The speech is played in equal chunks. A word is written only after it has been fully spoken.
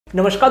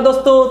नमस्कार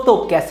दोस्तों, तो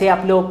कैसे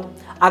आप लोग।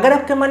 अगर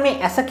आपके मन में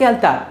ऐसा ख्याल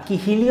था कि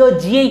Helio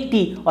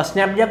G80 और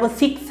Snapdragon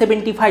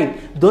 675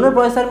 दोनों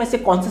प्रोसेसर में से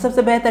कौन सा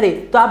सबसे बेहतर है,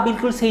 तो आप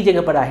बिल्कुल सही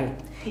जगह पर आए।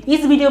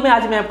 इस वीडियो में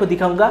आज मैं आपको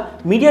दिखाऊंगा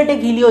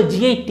Mediatek Helio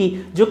G80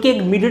 जो कि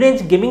एक मिड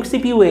रेंज गेमिंग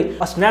सीपीयू है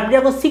और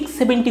Snapdragon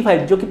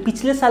 675 जो कि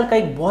पिछले साल का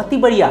एक बहुत ही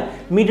बढ़िया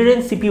मिड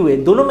रेंज सीपीयू है।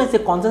 दोनों में से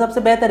कौन सा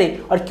सबसे बेहतर है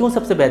और क्यों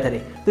सबसे बेहतर है,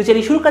 तो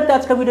चलिए शुरू करते हैं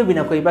आज का वीडियो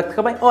बिना कोई वक्त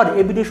खपाए। और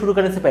ये वीडियो शुरू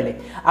करने से पहले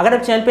अगर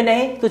आप चैनल पे नए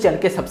हैं तो चैनल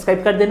के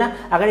सब्सक्राइब कर देना।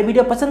 अगर ये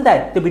वीडियो पसंद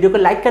आए तो वीडियो को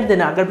लाइक कर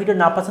देना। अगर वीडियो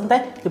ना पसंद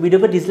आए तो वीडियो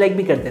को डिसलाइक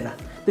भी कर देना।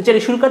 तो चलिए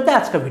शुरू करते हैं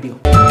आज का वीडियो।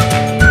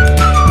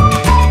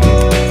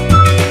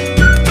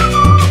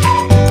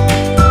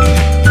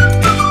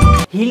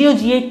 Helio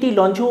G80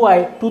 लॉन्च हुआ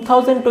है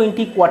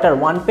 2020 क्वार्टर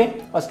 1 पे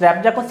और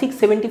Snapdragon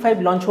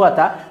 675 लॉन्च हुआ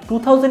था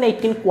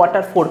 2018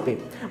 क्वार्टर 4 पे।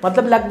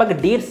 मतलब लगभग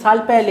 1.5 साल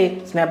पहले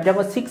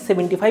Snapdragon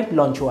 675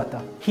 लॉन्च हुआ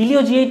था।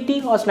 Helio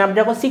G80 और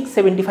Snapdragon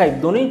 675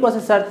 दोनों ही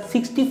processor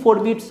 64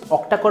 bits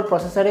octa core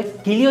processor है।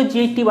 Helio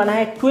G80 बना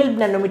है 12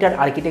 नैनोमीटर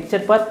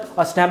आर्किटेक्चर पर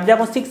और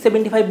Snapdragon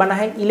 675 बना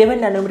है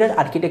 11 नैनोमीटर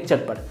आर्किटेक्चर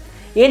पर।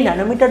 ये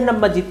नैनोमीटर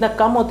नंबर जितना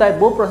कम होता है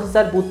वो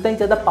प्रोसेसर उतना ही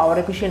ज़्यादा पावर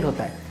एफिशिएंट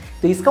होता है।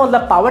 तो इसका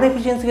मतलब पावर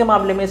एफिशिएंसी के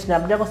मामले में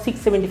Snapdragon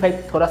 675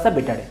 थोड़ा सा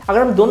बेटर है। अगर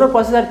हम दोनों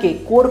प्रोसेसर के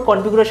कोर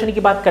कॉन्फ़िगरेशन की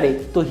बात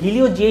करें तो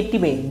Helio G80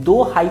 में 2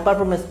 high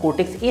performance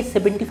Cortex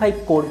A75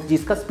 core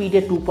जिसका स्पीड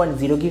है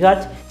 2.0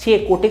 गीगाहर्ट्ज,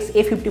 6 Cortex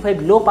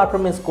A55 लो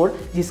परफॉर्मेंस कोर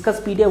जिसका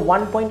स्पीड है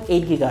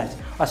 1.8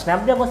 गीगाहर्ट्ज और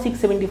Snapdragon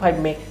 675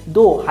 में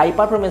 2 high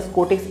performance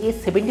Cortex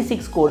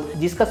A76 core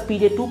जिसका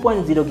स्पीड है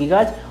 2.0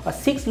 गीगाहर्ट्ज और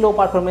 6 लो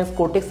परफॉर्मेंस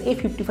Cortex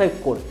A55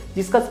 कोर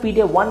जिसका स्पीड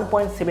है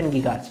 1.7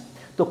 गीगाहर्ट्ज।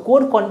 तो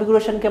कोर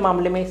कॉन्फ़िगरेशन के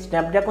मामले में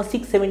Snapdragon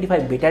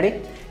 675 बेटर है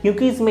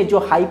क्योंकि इसमें जो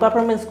हाई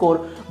परफॉर्मेंस कोर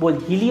वो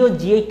Helio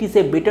G80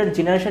 से बेटर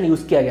जनरेशन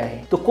यूज किया गया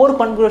है। तो कोर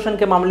कॉन्फ़िगरेशन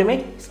के मामले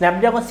में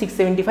Snapdragon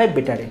 675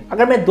 बेटर है।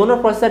 अगर मैं दोनों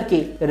प्रोसेसर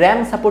के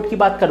रैम सपोर्ट की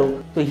बात करूं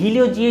तो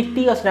Helio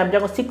G80 और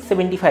Snapdragon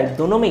 675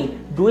 दोनों में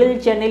dual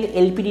channel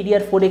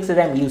LPDDR4X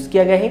RAM use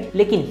किया गया है,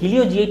 लेकिन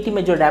Helio G80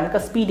 में जो रैम का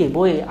स्पीड है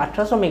वो है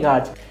 1800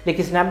 मेगाहर्ट्ज,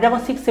 लेकिन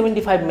Snapdragon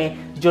 675 में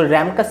जो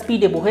रैम का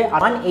स्पीड है वो है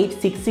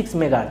 1866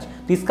 मेगाहर्ट्ज।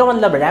 तो इसका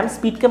मतलब रैम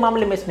स्पीड के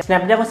मामले में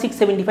Snapdragon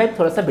 675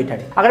 थोड़ा सा बेटर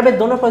है। अगर मैं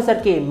दोनों प्रोसेसर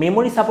के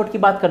मेमोरी सपोर्ट की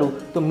बात करूं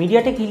तो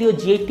Mediatek Helio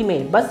G80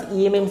 में बस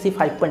eMMC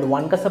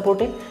 5.1 का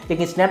सपोर्ट है,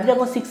 लेकिन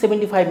Snapdragon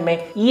 675 में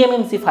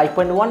eMMC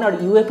 5.1 और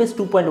UFS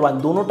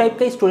 2.1 दोनों टाइप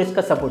का स्टोरेज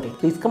का सपोर्ट है।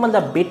 तो इसका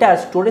मतलब बेटर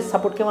स्टोरेज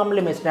सपोर्ट के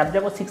मामले में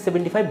Snapdragon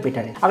 675 बेटर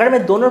है। अगर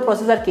मैं दोनों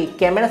प्रोसेसर के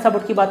कैमरा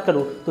सपोर्ट की बात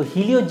करूं तो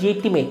Helio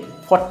G80 में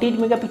 48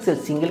 मेगापिक्सल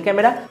सिंगल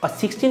कैमरा और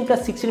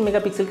 16+16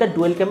 मेगापिक्सल का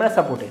डुअल कैमरा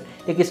सपोर्ट है,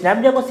 लेकिन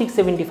Snapdragon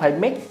 675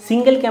 में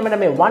सिंगल कैमरा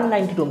में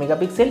 192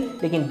 मेगापिक्सल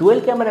लेकिन डुअल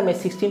कैमरा में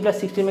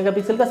 16+16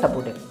 मेगापिक्सल का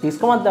सपोर्ट है। तो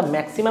इसका मतलब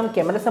मैक्सिमम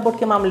कैमरा सपोर्ट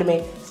के मामले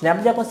में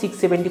Snapdragon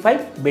 675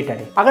 बेटर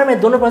है। अगर मैं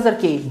दोनों प्रोसेसर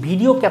के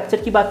वीडियो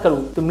कैप्चर की बात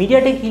करूं तो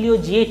Mediatek Helio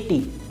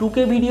G80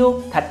 2K video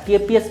 30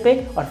 fps पे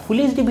और फुल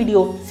HD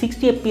वीडियो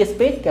 60 fps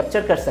पे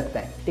कैप्चर कर सकता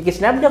है, लेकिन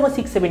Snapdragon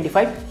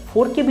 675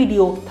 4K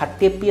वीडियो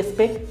 30 fps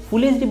पे,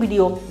 फुल HD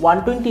वीडियो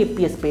 120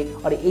 fps पे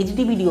और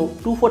HD वीडियो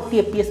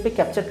 240 fps पे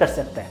कैप्चर कर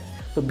सकता है।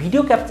 तो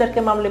वीडियो कैप्चर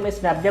के मामले में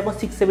Snapdragon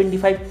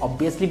 675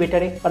 ऑब्वियसली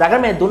बेटर है। और अगर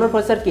मैं दोनों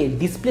प्रोसेसर के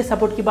डिस्प्ले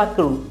सपोर्ट की बात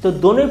करूं तो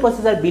दोनों ही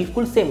प्रोसेसर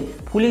बिल्कुल सेम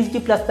फुल HD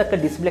प्लस तक का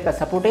डिस्प्ले का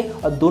सपोर्ट है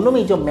और दोनों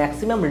में जो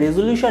मैक्सिमम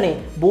रेजोल्यूशन है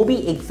वो भी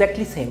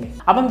एग्जैक्टली सेम है।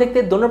 अब हम देखते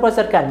हैं दोनों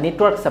प्रोसेसर का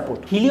नेटवर्क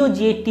सपोर्ट। Helio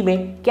G80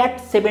 में Cat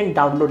 7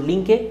 डाउनलोड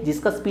लिंक है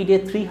जिसका स्पीड है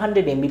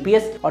 300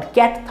 Mbps और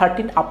Cat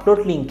 13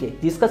 अपलोड लिंक है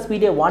जिसका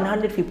स्पीड है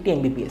 150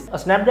 Mbps और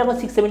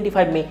Snapdragon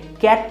 675 में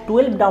Cat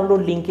 12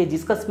 डाउनलोड लिंक है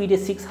जिसका स्पीड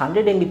है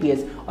 600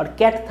 Mbps और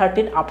Cat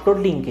 13 अपलोड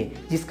लिंक है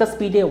जिसका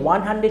स्पीड है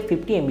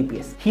 150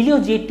 Mbps। Helio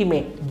G80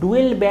 में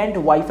डुअल बैंड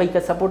वाईफाई का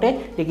सपोर्ट है,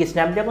 लेकिन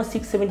Snapdragon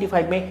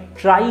 675 में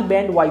ट्राई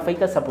बैंड वाईफाई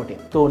का सपोर्ट है।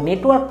 तो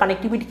नेटवर्क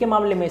कनेक्टिविटी के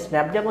मामले में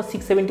Snapdragon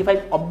 675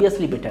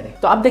 ऑब्वियसली बेटर है।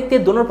 तो अब देखते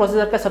हैं दोनों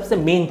प्रोसेसर का सबसे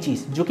मेन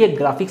चीज जो कि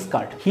ग्राफिक्स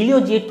कार्ड। Helio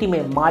G80 में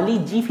Mali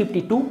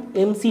G52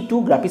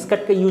 MC2 graphics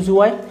card का यूज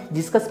हुआ है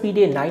जिसका स्पीड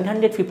है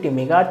 950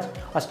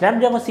 मेगाहर्ट्ज और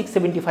Snapdragon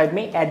 675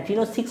 में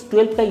Adreno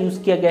 612 का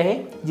यूज किया गया है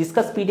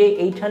जिसका स्पीड है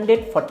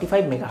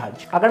 845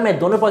 मेगाहर्ट्ज। अगर मैं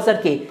दोनों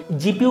प्रोसेसर के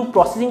GPU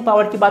प्रोसेसिंग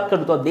पावर की बात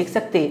करूं तो आप देख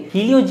सकते हैं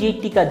Helio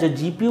G80 का जो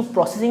GPU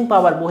प्रोसेसिंग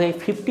पावर वो है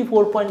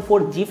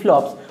 54.4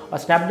 GFLOPS और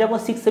Snapdragon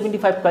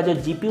 675 का जो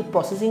GPU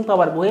प्रोसेसिंग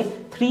पावर वो है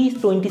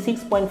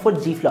 326.4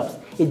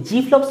 GFLOPS। ये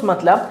GFLOPS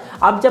मतलब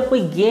आप जब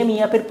कोई गेम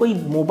या फिर कोई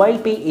मोबाइल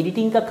पे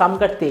एडिटिंग का काम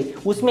करते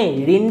उसमें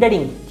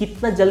रेंडरिंग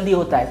कितना जल्दी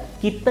होता है,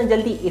 कितना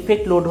जल्दी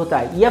इफेक्ट लोड होता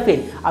है, या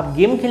फिर आप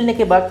गेम खेलने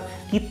के बाद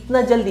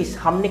कितना जल्दी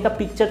सामने का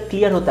पिक्चर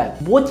क्लियर होता है,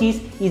 वो चीज़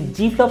इस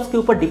GFLOPS के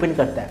ऊपर डिपेंड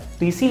करता है।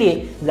 तो इसीलिए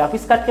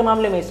ग्राफिक्स कार्ड के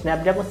मामले में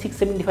Snapdragon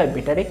 675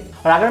 बेटर है।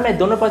 और अगर मैं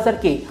दोनों प्रोसेसर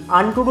के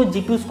ANtutu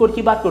GPU स्कोर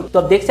की बात करूँ तो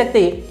आप देख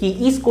सकते हैं कि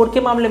इस स्कोर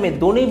के मामले में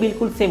दोनों ही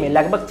बिल्कुल सेम है,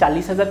 लगभग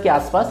 40,000 के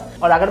आसपास।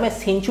 और अगर मैं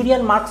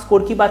Centurian मार्क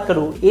स्कोर की बात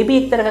करूँ, ये भी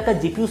एक तरह का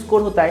GPU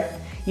स्कोर होता है।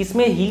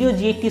 इसमें Helio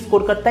G80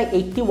 स्कोर करता है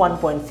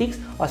 81.6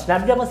 और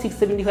Snapdragon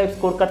 675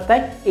 स्कोर करता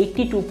है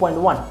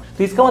 82.1।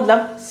 तो इसका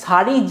मतलब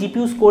सारे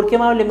GPU स्कोर के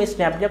मामले में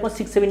Snapdragon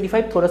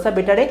 675 थोड़ा सा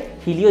बेटर है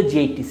Helio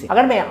G80 से।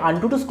 अगर मैं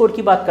ANtutu स्कोर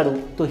की बात करूं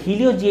तो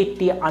Helio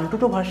G80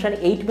 ANtutu वर्जन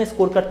 8 में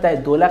स्कोर करता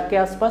है 2 लाख के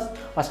आसपास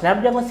और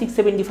Snapdragon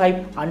 675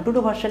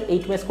 ANtutu वर्जन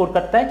 8 में स्कोर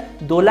करता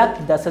है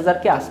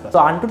 2,10,000 के आसपास। तो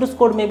ANtutu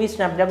स्कोर में भी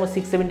Snapdragon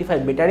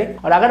 675 बेटर है।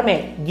 और अगर मैं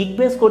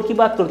Geekbench स्कोर की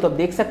बात करूं तो आप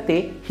देख सकते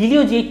हैं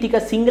Helio G80 का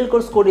सिंगल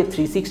कोर स्कोर है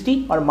 360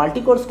 और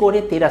मल्टी कोर स्कोर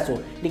है 1300,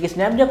 लेकिन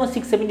Snapdragon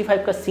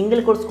 675 का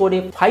सिंगल कोर स्कोर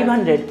है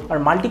 500 और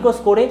मल्टी कोर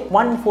स्कोर है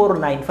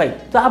 1495।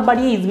 तो आप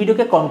बढ़िए इस वीडियो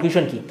के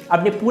कंक्लूजन की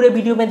आपने पूरे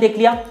वीडियो में देख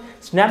लिया।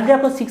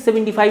 Snapdragon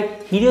 675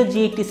 Helio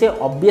G80 से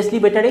ऑब्वियसली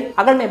बेटर है।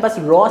 अगर मैं बस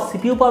रॉ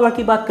CPU पावर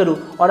की बात करूं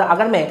और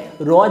अगर मैं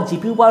रॉ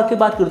GPU पावर की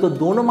बात करूं तो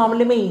दोनों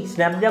मामले में ही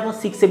Snapdragon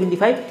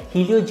 675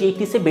 Helio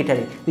G80 से बेटर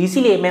है। तो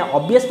इसीलिए मैं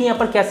ऑब्वियसली यहाँ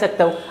पर कह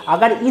सकता हूँ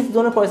अगर इस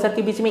दोनों प्रोसेसर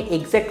के बीच में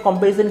एग्जैक्ट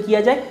कंपैरिजन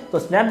किया जाए तो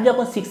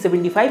Snapdragon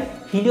 675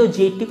 Helio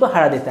G80 को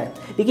हरा देता है।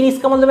 लेकिन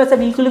इसका मतलब ऐसा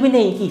बिल्कुल भी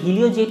नहीं कि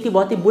Helio G80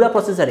 बहुत ही बुरा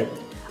प्रोसेसर है,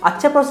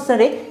 अच्छा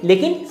प्रोसेसर है,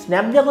 लेकिन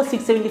Snapdragon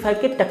 675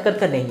 के टक्कर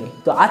का नहीं है।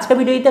 तो आज का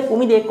वीडियो तक,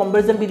 उम्मीद है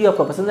कंपैरिजन वीडियो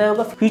आपको पसंद आया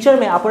होगा। फ्यूचर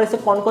में आप ऐसे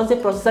कौन कौन से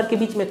प्रोसेसर के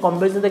बीच में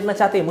कंपैरिजन देखना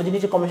चाहते हैं मुझे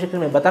नीचे कमेंट सेक्शन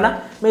में बताना,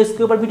 मैं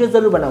इसके ऊपर वीडियो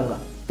जरूर बनाऊंगा।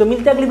 तो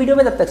मिलते हैं अगले वीडियो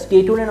में, तब तक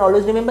stay tuned and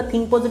always remember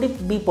think positive,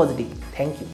 B positive. Thank you.